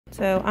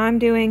So I'm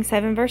doing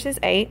 7 versus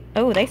 8.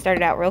 Oh, they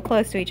started out real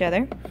close to each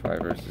other. 5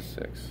 versus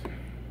 6.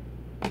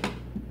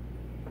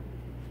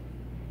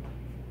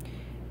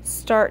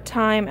 Start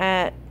time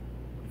at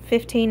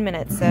 15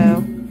 minutes,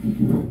 so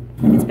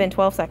it's been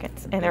 12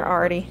 seconds, and they're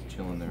already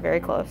very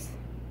close.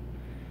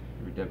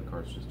 Your debit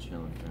card's just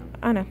chilling, fam.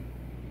 I know.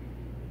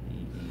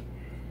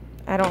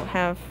 I don't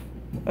have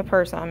a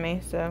purse on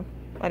me, so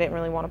I didn't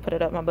really want to put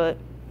it up my butt.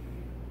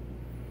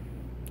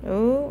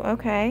 Ooh,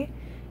 okay.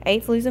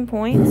 8's losing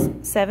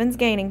points. 7's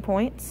gaining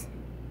points.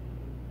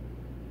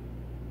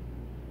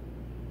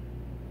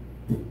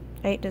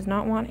 8 does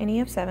not want any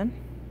of 7.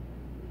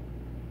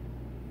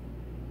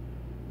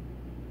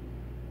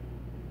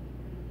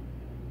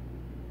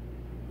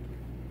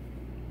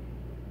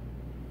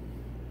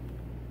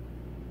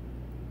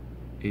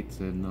 Eight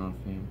said, nah,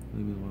 fam.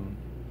 Leave me alone.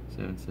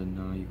 7 said,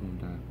 nah, you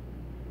gonna die.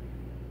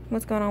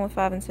 What's going on with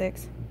 5 and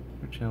 6?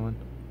 They're chilling.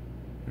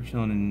 They're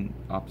chilling in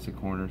opposite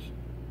corners.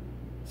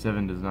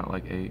 7 does not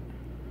like 8.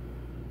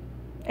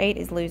 8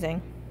 is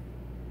losing.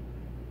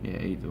 Yeah,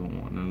 8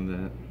 don't want none of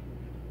that.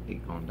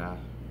 8 gonna die.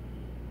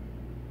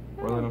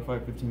 We're letting them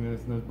fight 15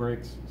 minutes in those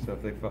breaks. So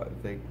if they fight,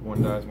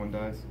 one dies, one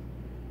dies.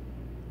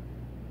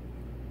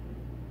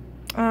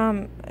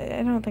 I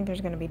don't think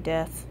there's going to be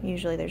death.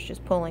 Usually there's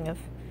just pulling of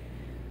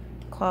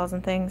claws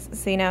and things.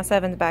 See, now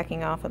 7's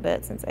backing off a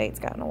bit since 8's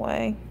gotten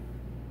away.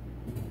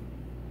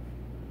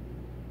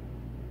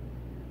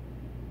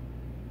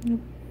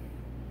 Nope.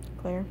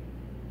 Clear.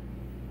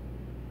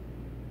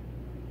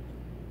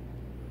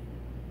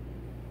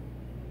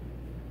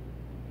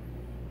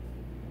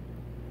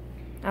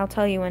 I'll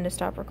tell you when to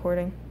stop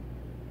recording.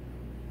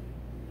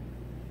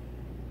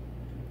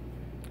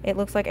 It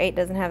looks like 8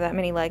 doesn't have that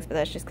many legs, but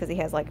that's just because he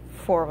has like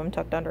 4 of them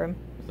tucked under him.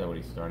 Is that what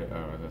he started? Oh,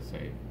 I was gonna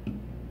say,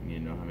 you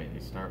know how many they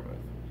start with.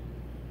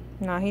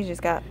 No, he's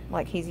just got,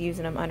 like, he's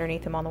using them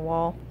underneath him on the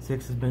wall.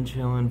 6 has been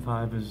chilling,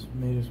 5 has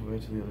made his way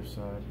to the other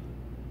side.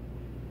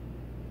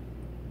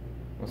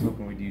 I was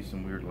hoping we'd use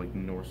some weird, like,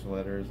 Norse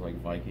letters, like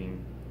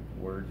Viking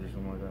words or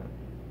something like that.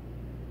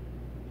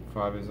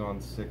 5 is on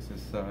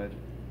 6's side.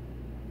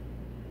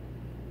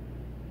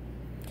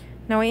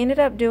 No, we ended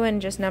up doing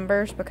just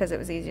numbers because it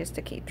was easiest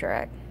to keep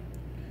track.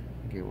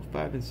 Okay, well,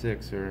 5 and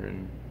 6 are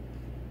in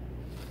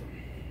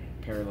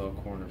parallel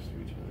corners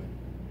to each other.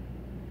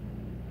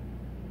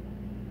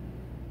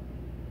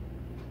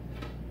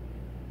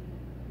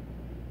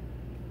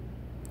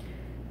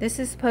 This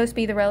is supposed to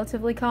be the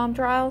relatively calm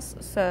trials,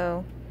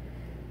 so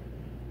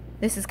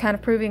this is kind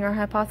of proving our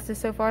hypothesis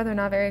so far. They're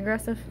not very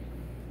aggressive.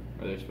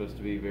 Are they supposed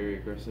to be very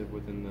aggressive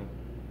within the...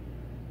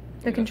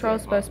 The control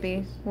is supposed to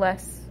be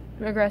less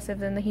aggressive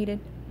than the heated.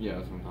 Yeah,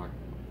 that's what I'm talking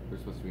about. They're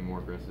supposed to be more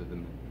aggressive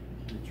than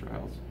the heated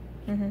trials.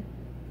 Mm-hmm.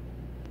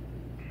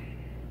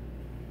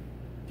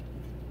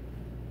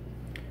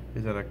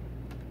 Is that a...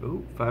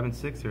 Ooh, 5 and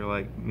 6 are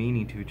like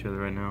meaning to each other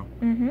right now.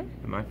 Mm-hmm.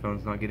 And my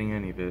phone's not getting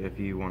any of it if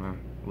you want to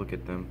look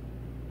at them.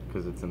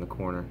 Because it's in the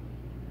corner.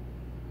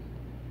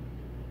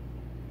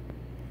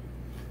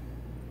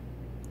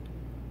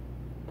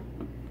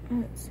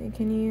 Let's see,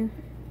 can you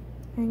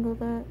angle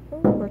that?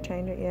 Ooh, or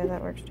change it? Yeah,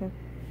 that works too.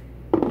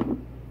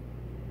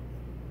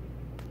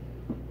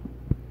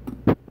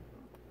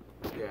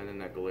 Yeah, and then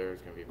that glare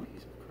is going to be a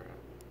piece of crap.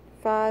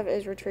 5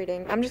 is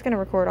retreating. I'm just going to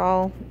record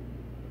all.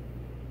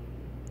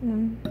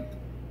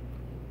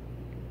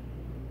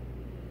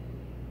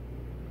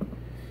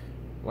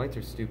 Lights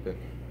are stupid.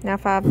 Now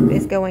 5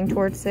 is going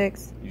towards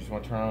 6. You just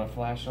want to turn on a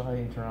flashlight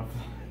and turn off the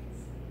lights.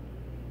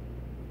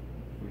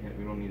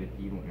 We don't need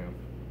a heat lamp.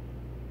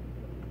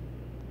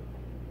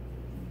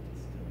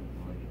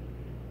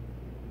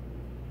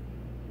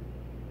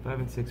 5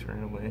 and 6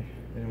 ran away.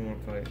 They didn't want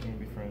to fight. They want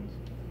to be friends.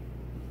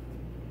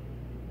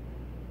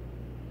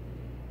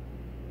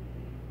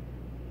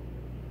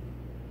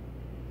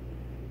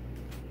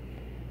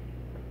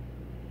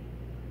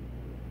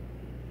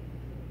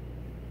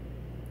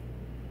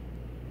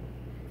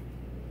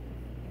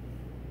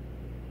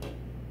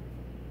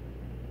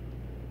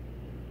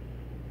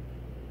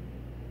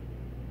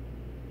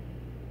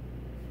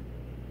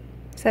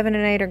 Seven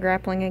and 8 are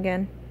grappling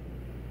again.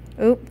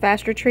 Oop,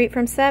 fast retreat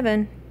from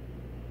 7.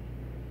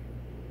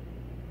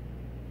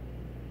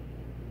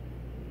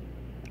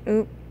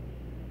 Oop,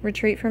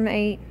 retreat from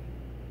 8.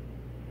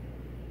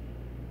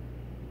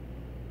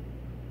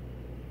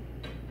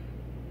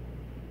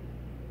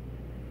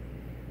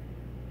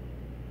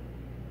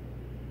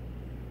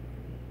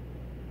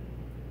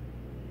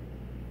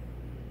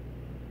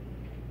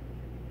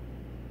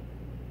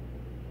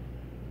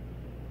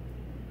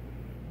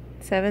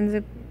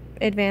 Seven's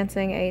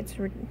advancing, 8's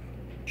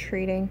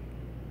retreating.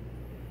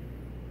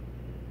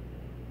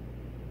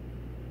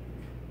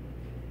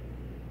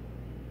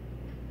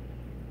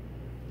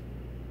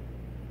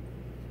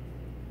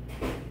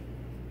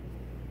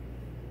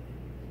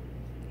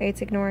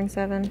 Eight's ignoring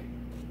 7.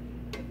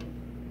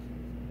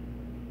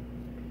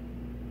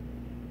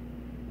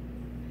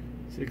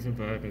 Six and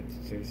 5, I'd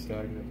say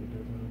stagnant.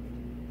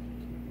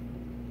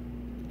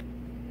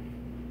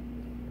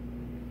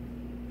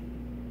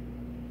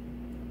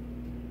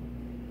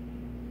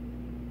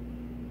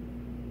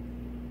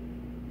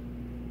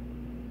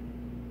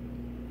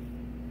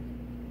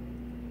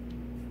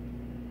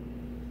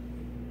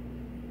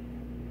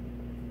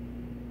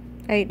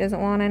 8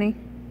 doesn't want any.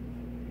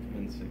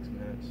 In 6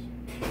 minutes.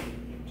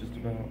 Just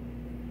about.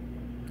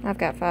 I've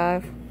got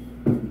 5.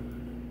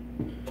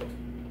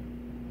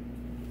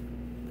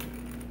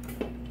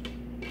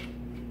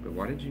 But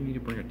why did you need to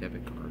bring a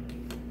debit card?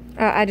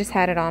 I just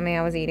had it on me.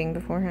 I was eating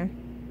beforehand.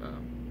 Oh.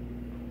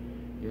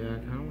 Yeah, I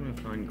kind of want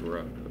to find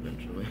grub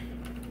eventually.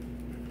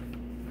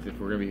 If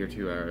we're going to be here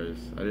 2 hours,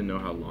 I didn't know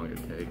how long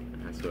it'd take.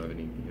 I still haven't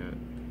eaten yet.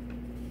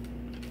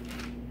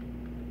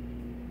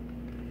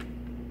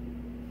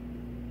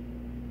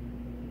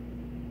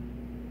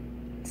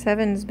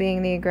 Seven's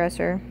being the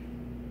aggressor.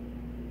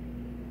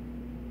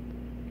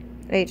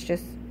 8's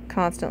just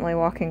constantly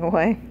walking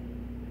away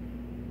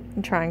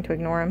and trying to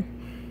ignore him.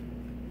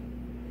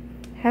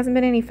 Hasn't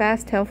been any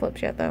fast tail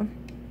flips yet, though.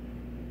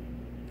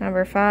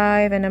 Number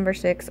 5 and number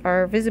 6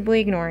 are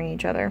visibly ignoring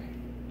each other.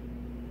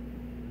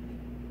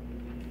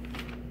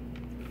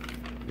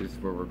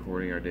 We're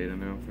recording our data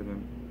now for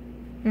them?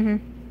 Mm-hmm.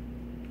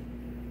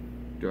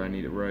 Do I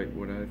need to write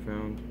what I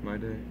found my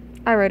day?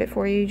 I wrote it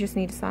for you. You just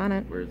need to sign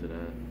it. Where is it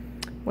at?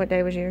 What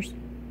day was yours?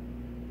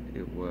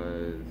 It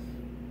was...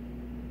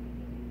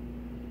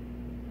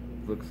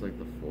 looks like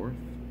the 4th.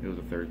 It was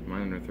a Thursday.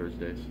 Mine are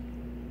Thursdays.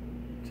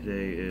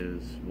 Today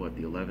is, what,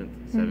 the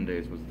 11th? 7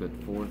 days was the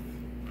 4th.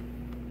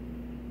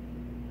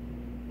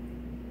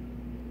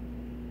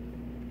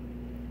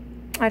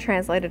 I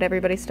translated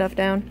everybody's stuff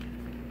down.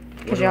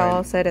 Because y'all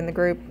all said in the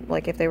group,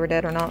 like, if they were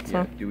dead or not, so.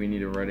 Yeah. Do we need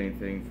to write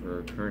anything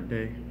for current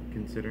day,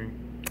 considering?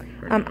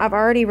 I've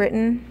already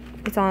written.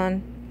 It's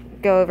on,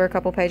 go over a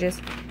couple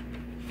pages.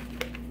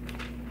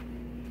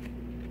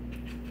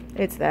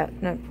 It's that.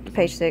 No,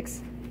 page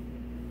 6.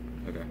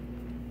 Okay.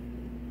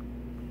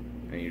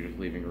 And you're just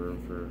leaving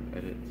room for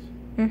edits?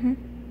 Mm-hmm.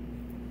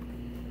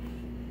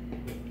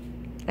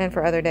 And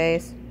for other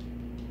days.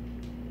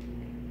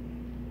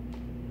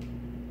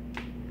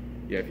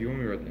 Yeah, if you want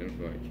me to write the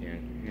info, I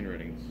can.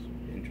 Handwriting's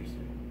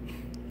interesting.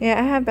 Yeah,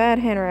 I have bad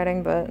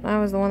handwriting, but I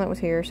was the one that was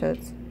here, so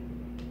it's...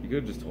 You could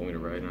have just told me to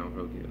write, and I would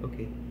have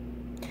okay.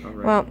 All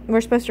right. Well,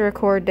 we're supposed to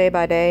record day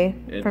by day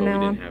from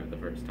now on. But we didn't have it the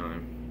first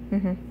time.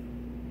 Mm-hmm.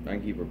 I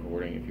can keep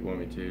recording if you want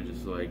me to.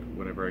 Just like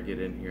whenever I get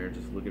in here,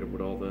 just look at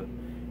what all the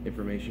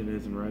information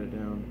is and write it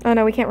down. Oh,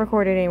 no, we can't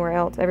record it anywhere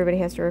else. Everybody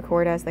has to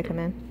record as they come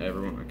in.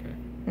 Everyone? Okay.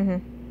 Mm-hmm.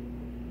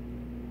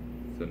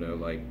 So no,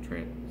 like,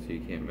 so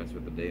you can't mess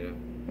with the data?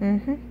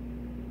 Mm-hmm.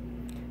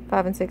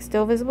 5 and 6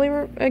 still visibly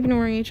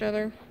ignoring each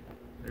other.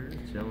 They're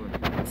just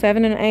chilling.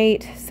 7 and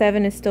 8.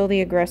 7 is still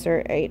the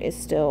aggressor. 8 is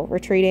still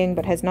retreating,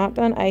 but has not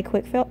done a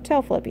quick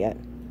tail flip yet.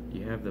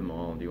 You have them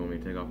all. Do you want me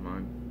to take off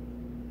mine?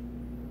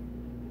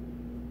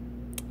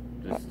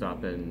 Just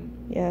stop and...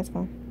 Yeah, that's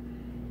fine.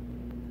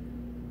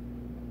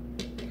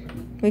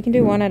 We can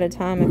do one at a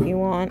time if you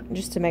want,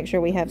 just to make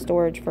sure we have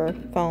storage for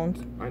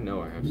phones. I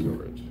know I have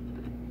storage.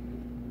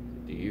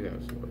 Do you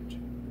have storage?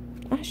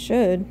 I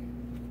should.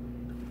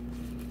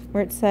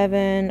 We're at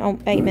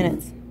 8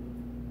 minutes.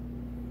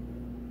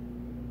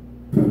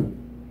 Do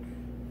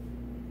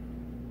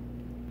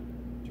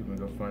you want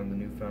to go find the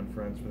newfound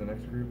friends for the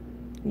next group?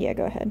 Yeah,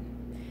 go ahead.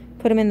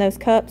 Put them in those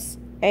cups.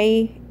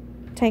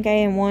 Tank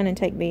A in one and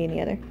tank B in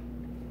the other.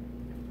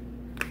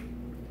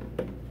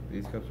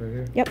 These cups right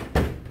here? Yep.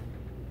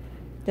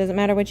 Doesn't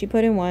matter what you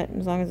put in what,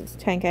 as long as it's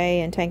tank A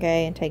and tank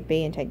A and tank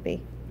B and tank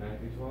B. 9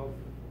 through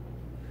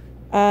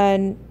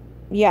 12?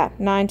 Yeah,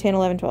 9, 10,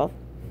 11, 12.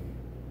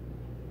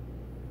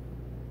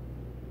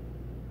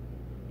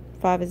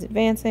 5 is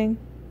advancing.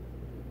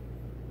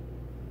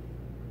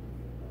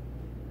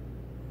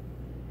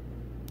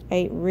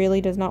 8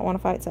 really does not want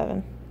to fight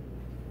 7.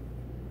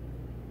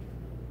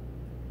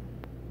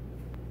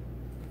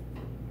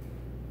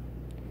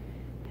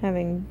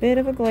 Having a bit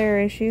of a glare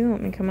issue.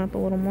 Let me come up a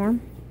little more.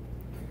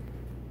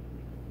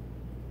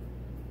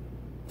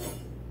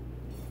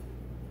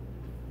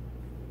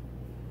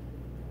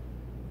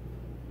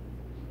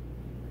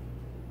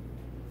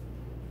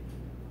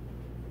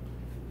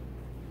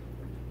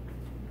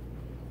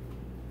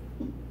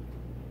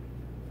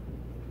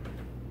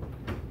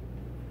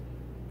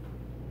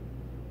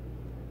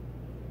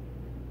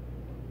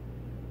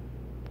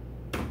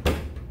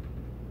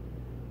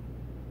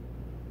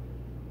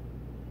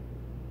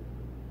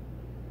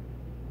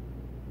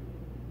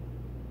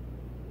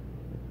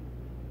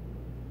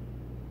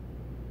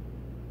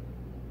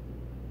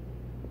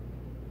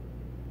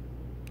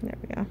 There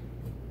we go.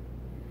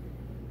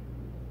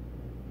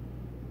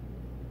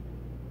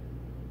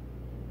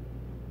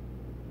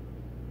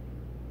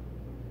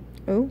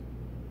 Oh.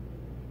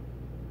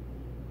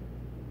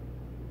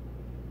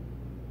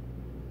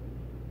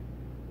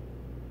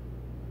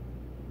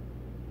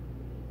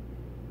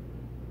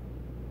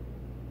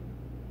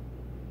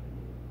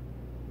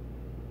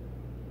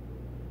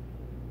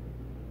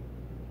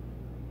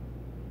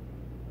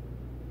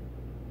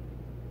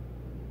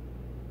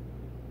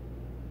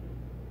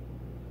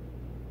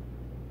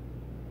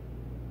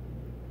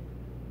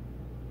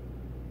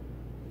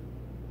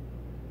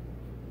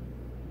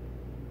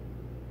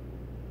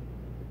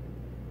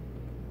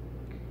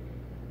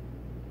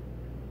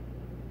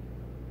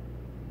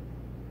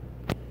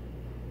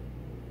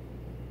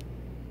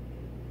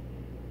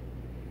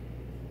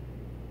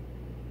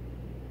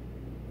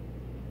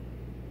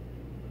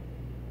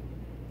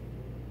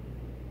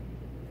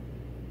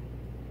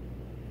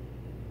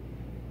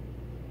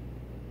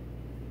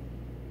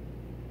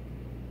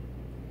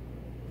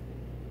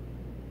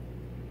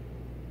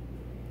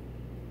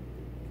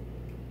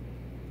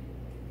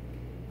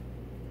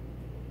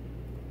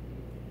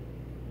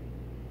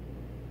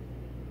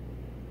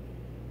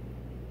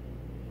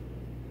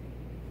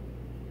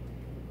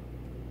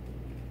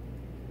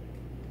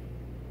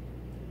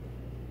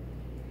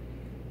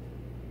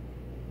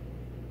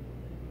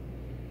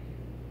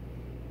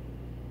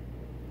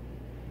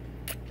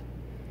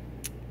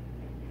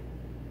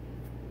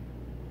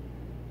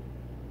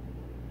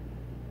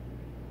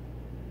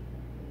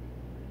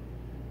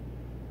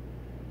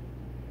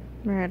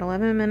 We're at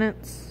 11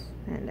 minutes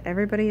and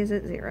everybody is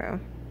at 0.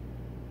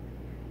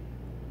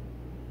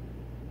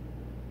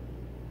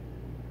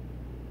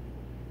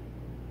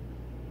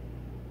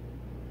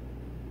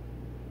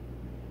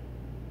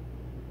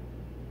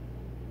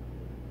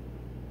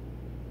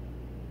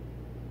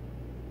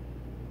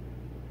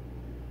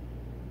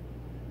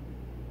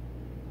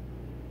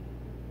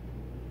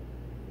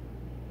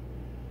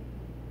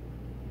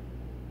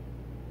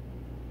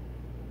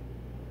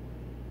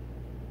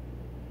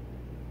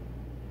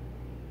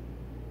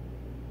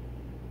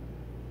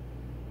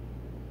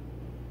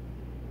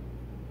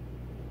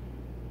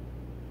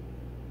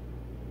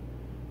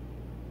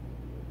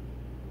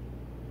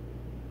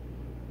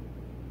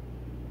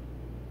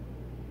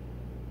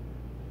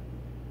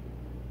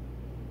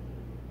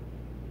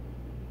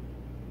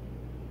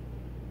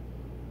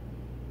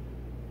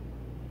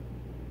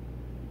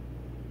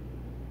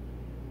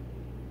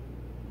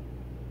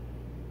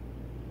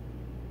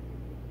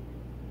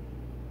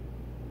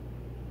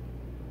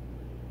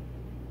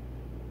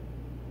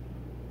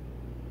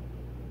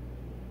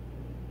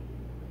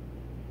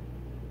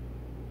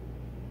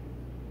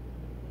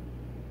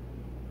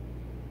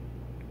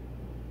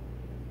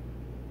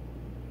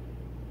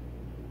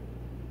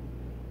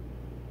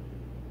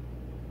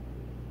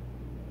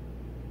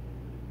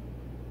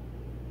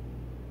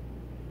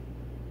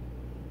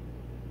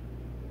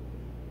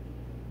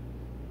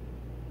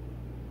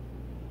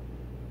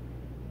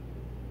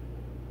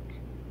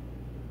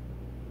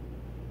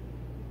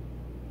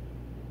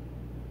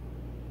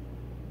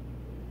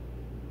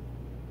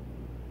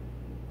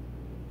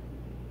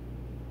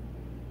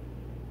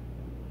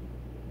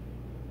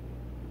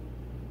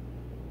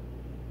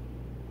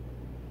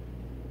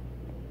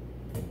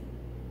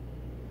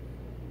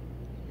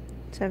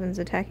 Seven's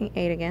attacking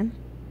 8 again.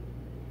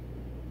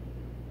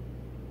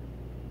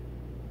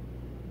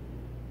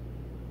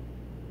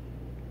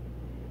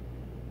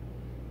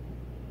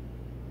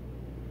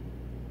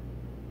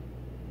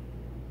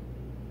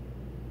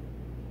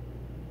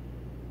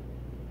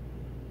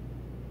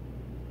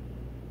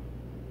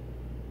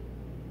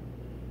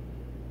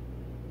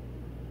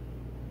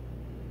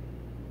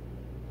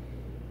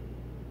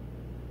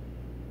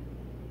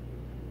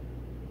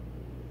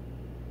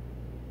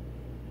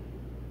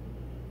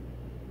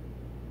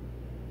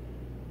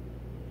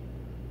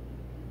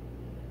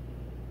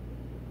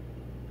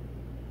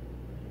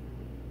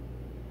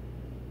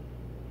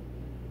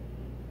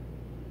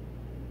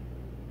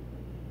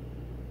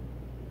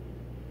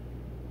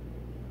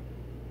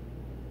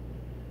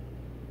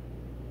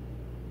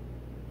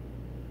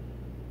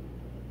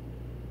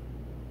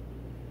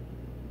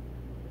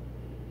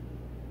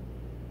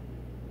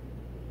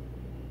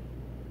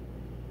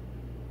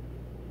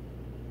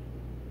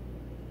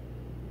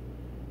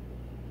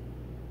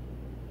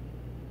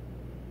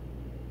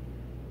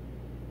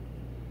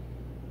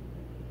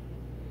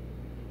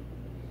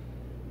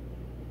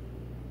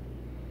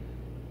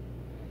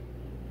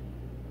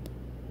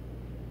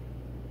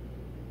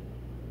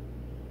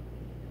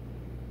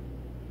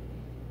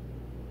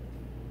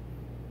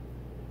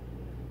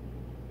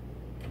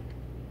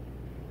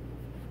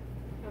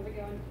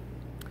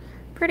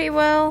 Pretty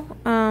well.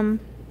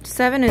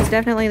 7 is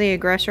definitely the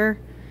aggressor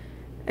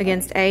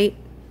against 8.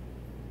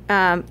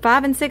 5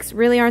 and 6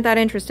 really aren't that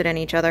interested in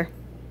each other.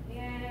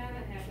 Yeah,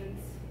 that happens.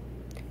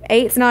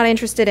 8's not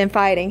interested in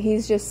fighting.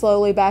 He's just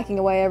slowly backing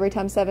away every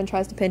time 7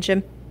 tries to pinch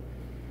him.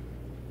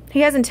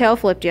 He hasn't tail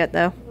flipped yet,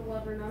 though. He's a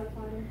lover, not a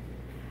fighter.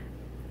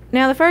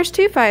 Now, the first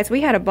 2 fights,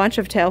 we had a bunch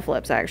of tail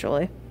flips,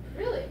 actually.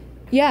 Really?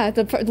 Yeah,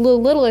 the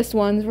littlest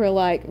ones were,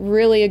 like,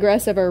 really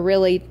aggressive or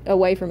really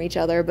away from each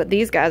other, but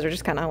these guys are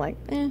just kind of like,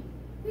 eh.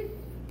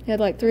 He had,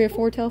 like, 3 or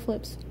 4 tail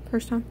flips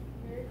first time.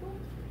 Very cool.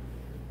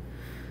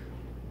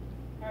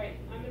 Alright,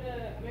 I'm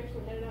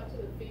actually headed out to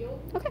the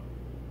field. Okay.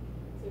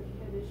 So if you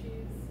have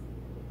issues,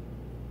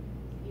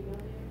 email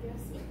me, I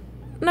guess.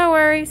 No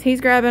worries.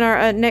 He's grabbing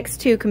our next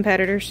 2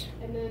 competitors.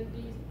 And then,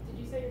 did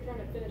you say you're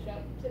trying to finish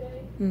up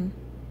today? Mm.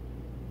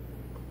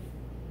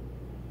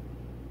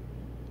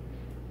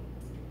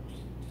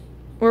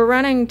 We're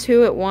running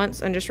 2 at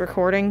once and just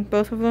recording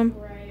both of them.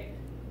 Right.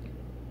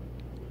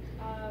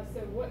 So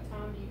what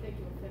time do you think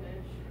you'll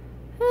finish?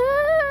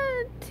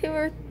 2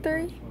 or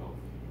 3.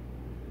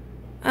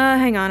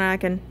 Hang on, I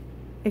can.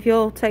 If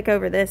you'll take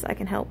over this, I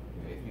can help.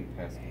 Yeah, you can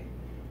pass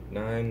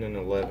 9 and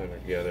 11 are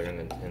together, and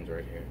then 10's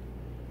right here.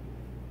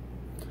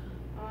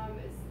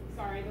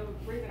 Sorry, the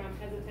reason I'm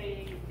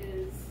hesitating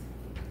is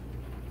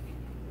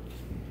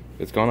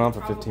It's gone on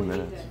for probably 15 need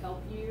minutes. to help